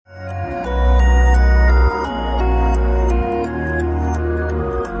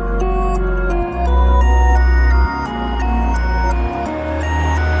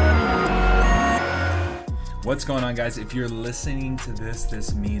what's going on, guys? If you're listening to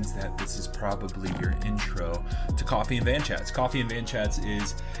this means that this is probably your intro to Coffee and Van Chats. Coffee and Van Chats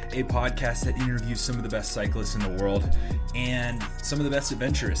is a podcast that interviews some of the best cyclists in the world and some of the best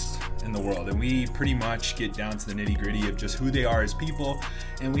adventurists in the world. And we pretty much get down to the nitty-gritty of just who they are as people,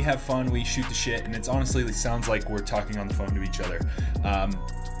 and we have fun, we shoot the shit, and it sounds like we're talking on the phone to each other.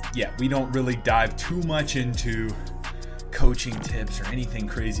 We don't really dive too much into coaching tips or anything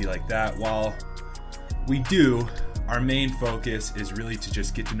crazy like that. While we do, our main focus is really to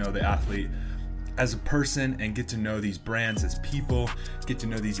just get to know the athlete as a person and get to know these brands as people, get to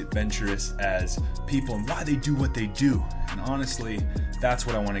know these adventurers as people and why they do what they do. And honestly, that's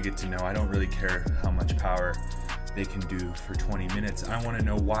what I want to get to know. I don't really care how much power they can do for 20 minutes. I want to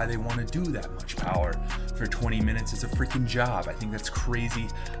know why they want to do that much power for 20 minutes. It's a freaking job. I think that's crazy.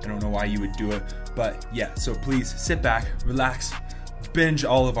 I don't know why you would do it. But yeah, so please sit back, relax, binge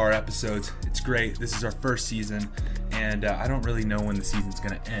all of our episodes. It's great. This is our first season, and I don't really know when the season's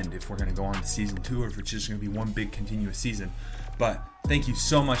going to end, if we're going to go on to season 2 or if it's just going to be one big continuous season. But thank you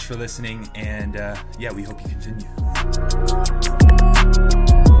so much for listening, and we hope you continue.